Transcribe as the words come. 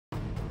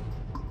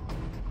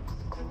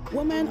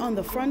Women on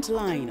the Front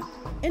Line,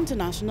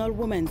 International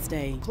Women's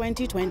Day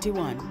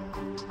 2021.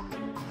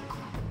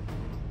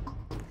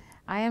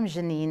 I am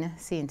Jeanine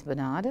St.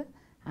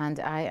 and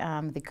I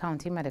am the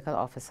County Medical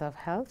Officer of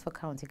Health for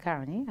County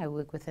Caroni. I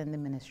work within the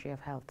Ministry of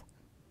Health.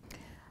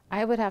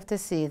 I would have to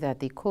say that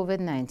the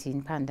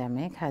COVID-19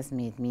 pandemic has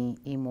made me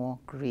a more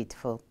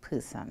grateful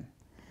person.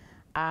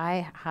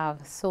 I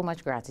have so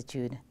much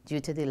gratitude due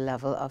to the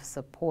level of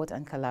support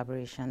and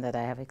collaboration that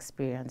I have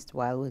experienced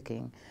while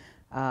working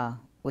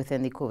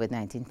within the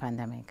COVID-19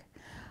 pandemic.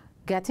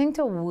 Getting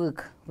to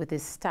work with the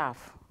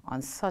staff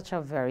on such a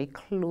very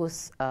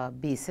close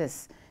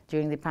basis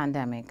during the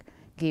pandemic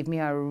gave me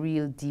a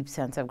real deep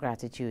sense of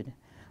gratitude.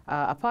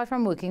 Apart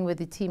from working with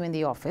the team in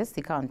the office,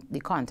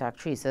 the contact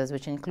tracers,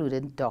 which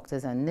included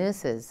doctors and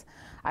nurses,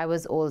 I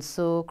was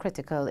also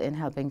critical in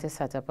helping to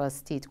set up a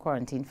state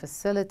quarantine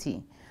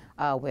facility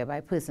whereby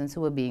persons who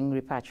were being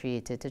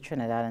repatriated to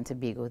Trinidad and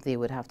Tobago, they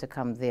would have to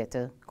come there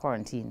to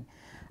quarantine.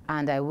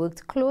 And I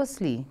worked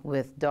closely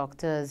with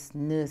doctors,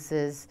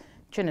 nurses,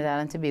 Trinidad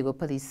and Tobago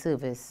Police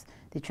Service,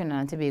 the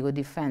Trinidad and Tobago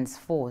Defense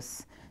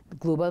Force,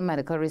 Global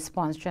Medical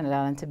Response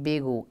Trinidad and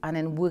Tobago, and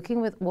in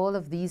working with all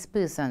of these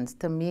persons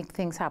to make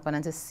things happen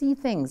and to see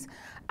things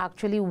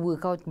actually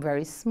work out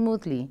very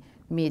smoothly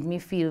made me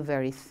feel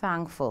very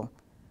thankful.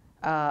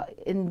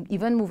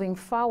 Even moving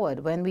forward,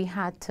 when we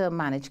had to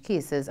manage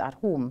cases at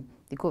home,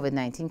 the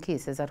COVID-19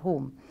 cases at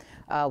home,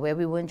 where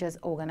we weren't just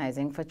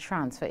organizing for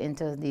transfer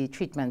into the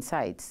treatment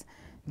sites,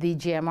 the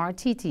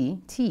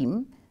GMRTT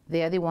team,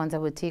 they are the ones that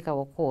would take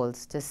our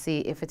calls to see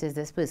if it is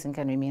this person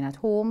can remain at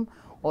home,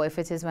 or if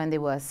it is when they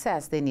were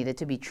assessed, they needed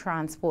to be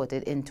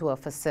transported into a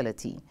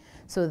facility.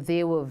 So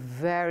they were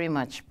very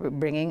much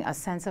bringing a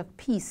sense of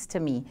peace to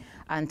me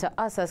and to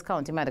us as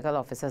County Medical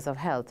Officers of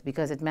Health,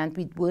 because it meant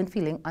we weren't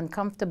feeling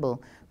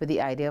uncomfortable with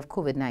the idea of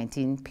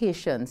COVID-19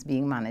 patients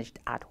being managed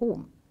at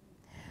home.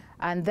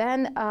 And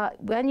then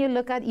when you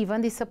look at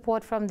even the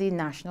support from the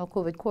National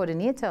COVID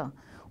Coordinator,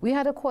 we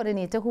had a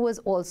coordinator who was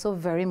also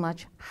very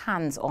much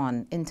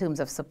hands-on in terms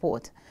of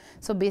support.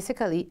 So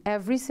basically,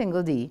 every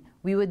single day,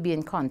 we would be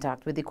in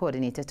contact with the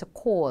coordinator to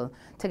call,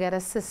 to get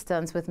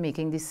assistance with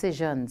making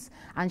decisions.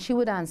 And she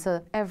would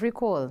answer every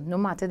call, no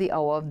matter the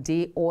hour of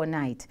day or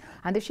night.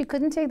 And if she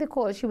couldn't take the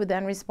call, she would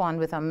then respond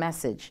with a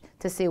message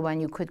to say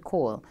when you could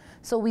call.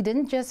 So we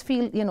didn't just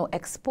feel,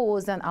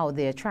 exposed and out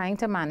there trying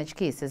to manage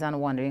cases and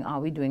wondering,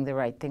 are we doing the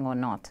right thing or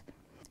not?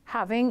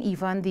 Having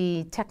even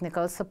the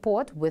technical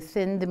support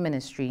within the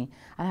ministry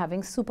and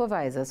having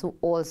supervisors who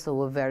also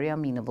were very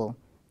amenable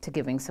to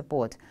giving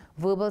support.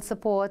 Verbal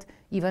support,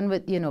 even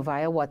with,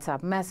 via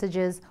WhatsApp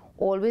messages,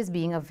 always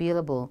being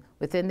available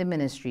within the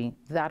ministry.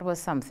 That was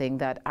something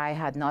that I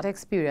had not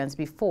experienced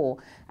before,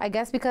 I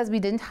guess because we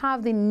didn't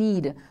have the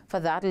need for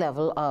that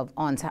level of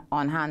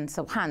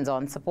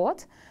hands-on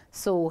support.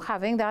 So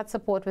having that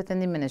support within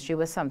the ministry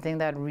was something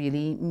that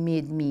really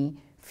made me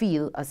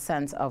feel a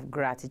sense of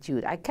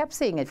gratitude. I kept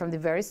saying it from the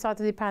very start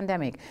of the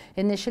pandemic.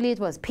 Initially, it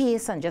was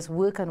pace and just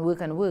work and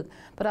work and work.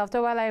 But after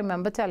a while, I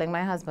remember telling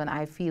my husband,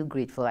 I feel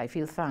grateful, I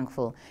feel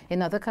thankful.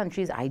 In other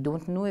countries, I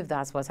don't know if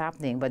that's what's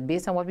happening, but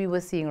based on what we were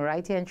seeing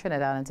right here in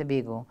Trinidad and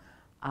Tobago,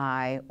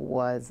 I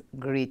was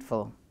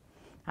grateful.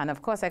 And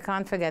of course, I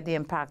can't forget the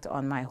impact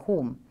on my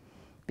home,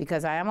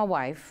 because I am a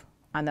wife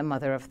and a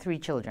mother of 3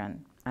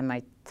 children, and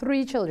my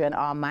 3 children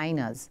are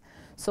minors.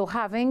 So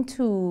having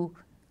to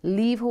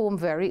leave home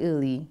very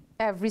early,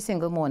 every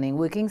single morning,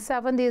 working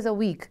 7 days a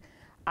week,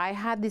 I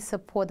had the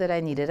support that I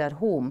needed at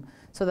home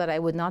so that I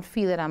would not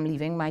feel that I'm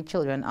leaving my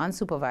children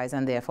unsupervised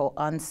and therefore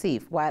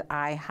unsafe, while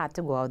I had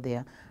to go out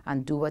there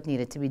and do what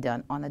needed to be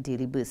done on a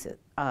daily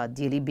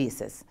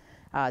basis.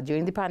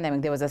 During the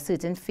pandemic, there was a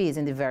certain phase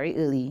in the very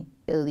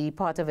early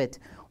part of it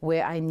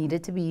where I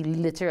needed to be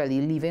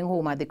literally leaving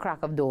home at the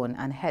crack of dawn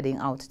and heading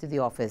out to the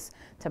office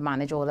to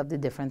manage all of the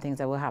different things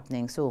that were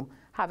happening. So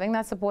having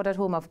that support at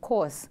home, of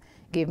course,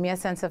 gave me a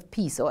sense of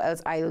peace, or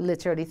else I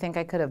literally think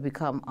I could have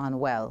become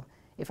unwell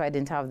if I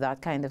didn't have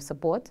that kind of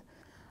support.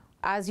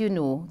 As you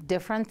know,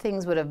 different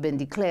things would have been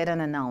declared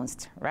and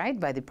announced, right,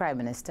 by the Prime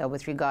Minister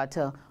with regard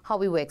to how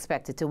we were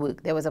expected to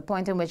work. There was a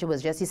point in which it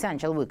was just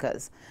essential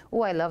workers.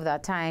 Oh, I love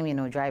that time,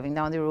 driving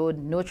down the road,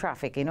 no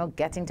traffic,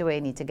 getting to where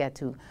you need to get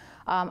to.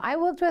 I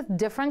worked with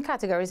different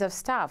categories of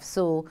staff.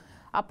 So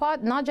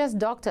apart, not just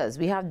doctors,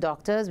 we had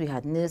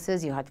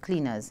nurses, you had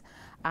cleaners.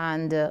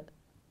 And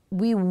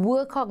we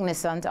were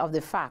cognizant of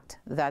the fact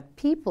that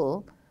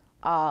people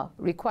are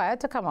required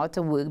to come out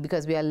to work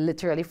because we are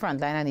literally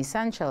frontline and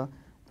essential.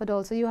 But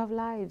also you have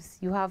lives,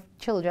 you have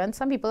children.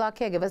 Some people are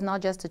caregivers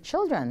not just to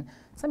children.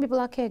 Some people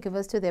are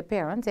caregivers to their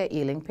parents, their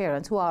ailing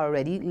parents who are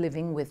already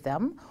living with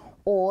them,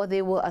 or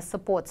they were a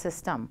support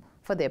system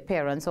for their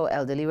parents or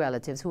elderly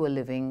relatives who were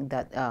living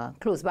that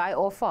close by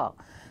or far.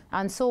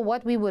 And so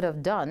what we would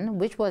have done,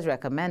 which was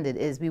recommended,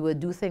 is we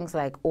would do things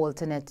like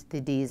alternate the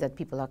days that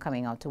people are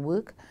coming out to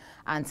work.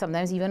 And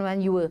sometimes even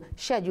when you were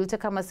scheduled to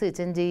come a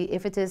certain day,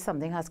 if it is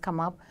something has come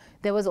up,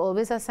 there was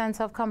always a sense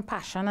of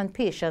compassion and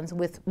patience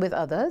with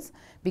others,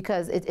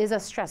 because it is a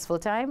stressful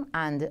time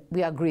and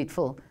we are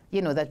grateful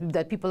you know,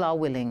 that people are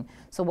willing.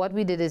 So what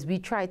we did is we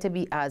tried to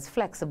be as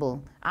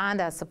flexible and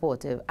as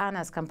supportive and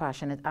as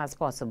compassionate as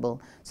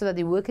possible so that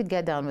the work could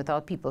get done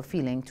without people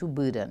feeling too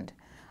burdened.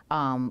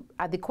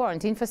 At the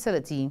quarantine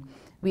facility,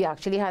 we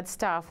actually had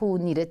staff who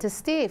needed to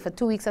stay for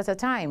 2 weeks at a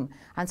time.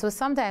 And so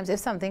sometimes if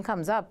something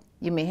comes up,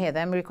 you may hear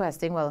them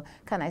requesting, well,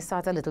 can I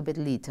start a little bit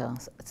later?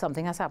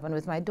 Something has happened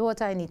with my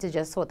daughter, I need to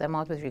just sort them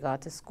out with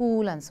regard to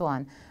school and so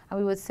on. And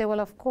we would say, well,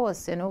 of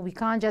course, you know, we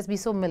can't just be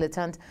so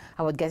militant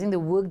about getting the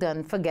work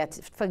done,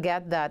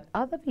 forget that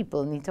other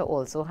people need to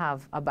also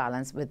have a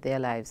balance with their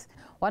lives.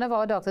 One of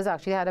our doctors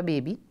actually had a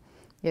baby,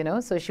 you know,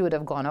 so she would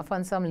have gone off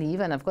on some leave.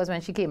 And of course,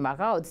 when she came back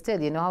out,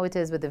 still, you know how it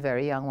is with the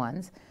very young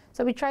ones.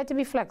 So we tried to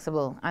be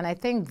flexible. And I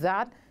think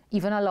that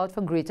even allowed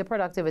for greater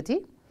productivity.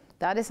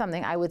 That is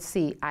something I would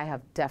say I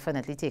have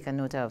definitely taken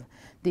note of.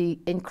 The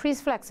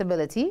increased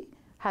flexibility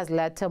has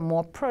led to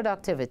more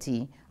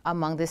productivity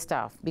among the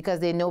staff because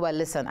they know, well,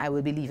 listen, I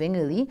will be leaving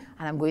early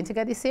and I'm going to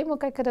get the same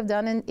work I could have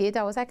done in 8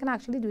 hours. I can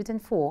actually do it in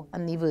 4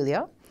 and leave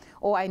earlier.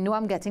 Or I know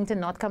I'm getting to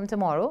not come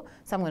tomorrow,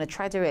 so I'm going to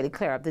try to really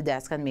clear up the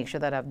desk and make sure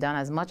that I've done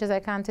as much as I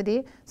can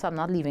today, so I'm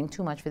not leaving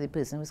too much for the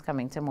person who's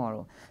coming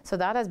tomorrow. So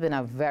that has been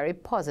a very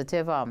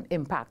positive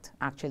impact,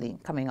 actually,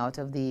 coming out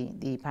of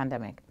the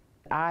pandemic.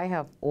 I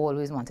have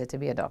always wanted to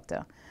be a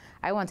doctor.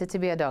 I wanted to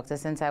be a doctor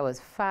since I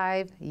was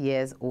 5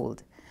 years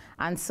old.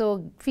 And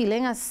so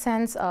feeling a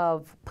sense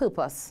of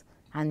purpose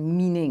and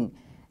meaning.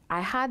 I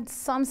had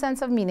some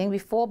sense of meaning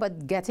before,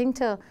 but getting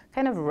to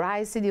kind of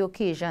rise to the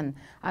occasion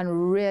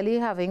and really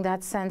having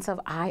that sense of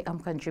I am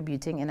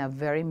contributing in a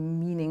very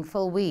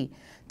meaningful way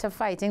to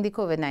fighting the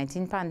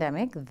COVID-19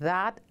 pandemic,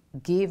 that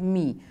gave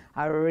me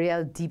a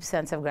real deep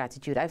sense of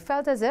gratitude. I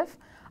felt as if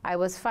I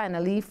was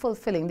finally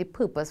fulfilling the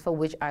purpose for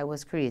which I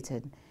was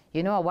created.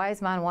 You know, a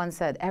wise man once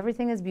said,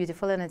 everything is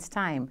beautiful in its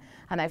time.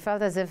 And I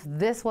felt as if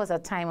this was a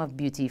time of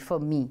beauty for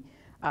me.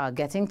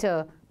 Getting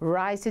to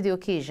rise to the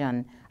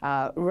occasion,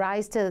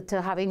 rise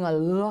to having a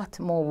lot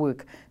more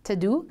work to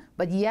do,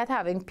 but yet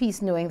having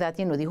peace knowing that,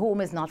 you know, the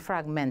home is not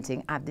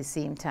fragmenting at the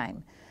same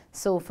time.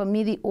 So for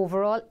me, the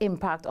overall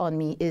impact on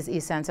me is a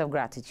sense of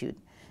gratitude.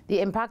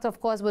 The impact, of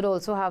course, would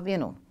also have, you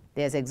know,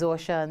 there's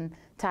exhaustion,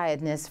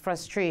 tiredness,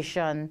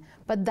 frustration,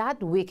 but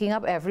that waking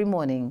up every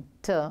morning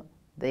to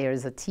there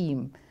is a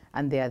team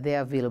and they are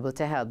there available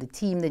to help. The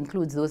team that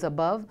includes those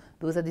above,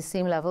 those at the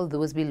same level,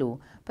 those below.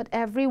 But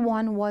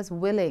everyone was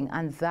willing,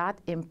 and that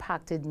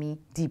impacted me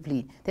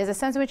deeply. There's a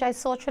sense in which I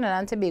saw Trinidad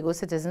and Tobago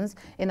citizens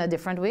in a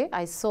different way.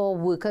 I saw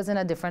workers in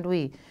a different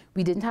way.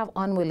 We didn't have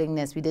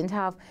unwillingness. We didn't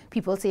have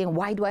people saying,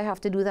 why do I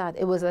have to do that?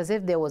 It was as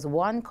if there was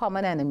one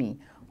common enemy,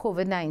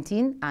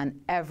 COVID-19, and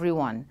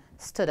everyone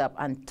stood up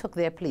and took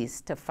their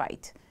place to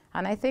fight.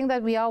 And I think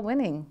that we are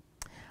winning.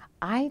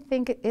 I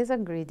think it is a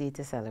great day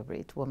to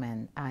celebrate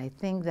women. I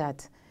think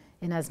that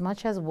in as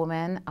much as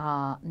women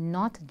are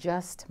not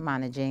just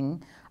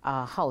managing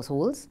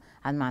households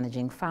and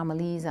managing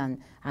families and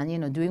you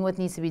know, doing what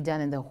needs to be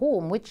done in the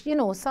home, which, you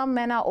know, some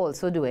men are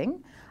also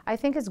doing, I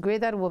think it's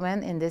great that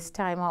women in this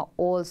time are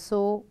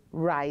also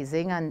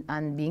rising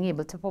and being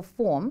able to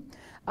perform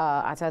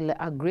at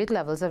a great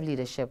levels of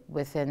leadership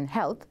within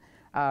health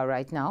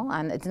right now.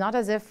 And it's not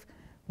as if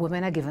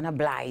women are given a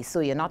blight, so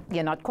you're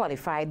not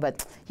qualified,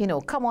 but, you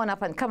know, come on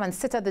up and come and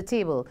sit at the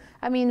table.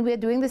 I mean, we're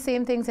doing the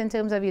same things in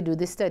terms of you do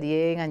the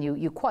studying and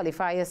you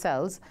qualify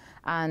yourselves.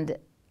 And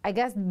I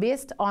guess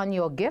based on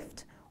your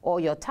gift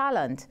or your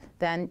talent,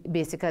 then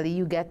basically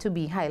you get to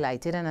be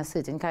highlighted in a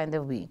certain kind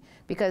of way,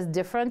 because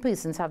different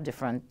persons have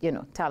different, you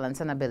know, talents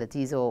and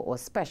abilities or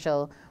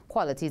special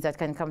qualities that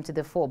can come to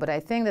the fore. But I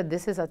think that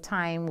this is a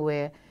time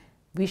where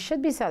we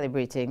should be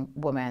celebrating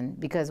women,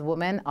 because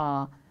women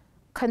are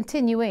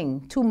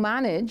continuing to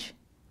manage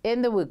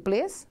in the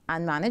workplace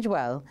and manage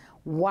well,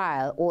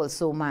 while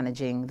also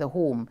managing the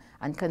home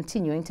and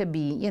continuing to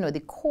be, you know, the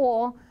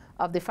core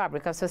of the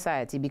fabric of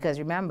society. Because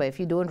remember, if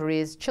you don't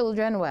raise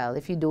children well,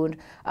 if you don't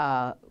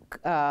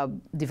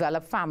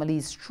develop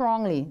families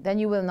strongly, then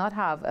you will not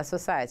have a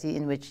society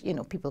in which, you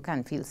know, people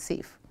can feel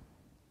safe.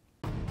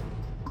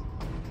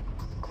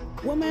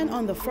 Women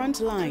on the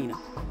Front Line,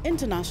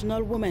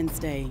 International Women's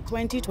Day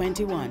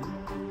 2021.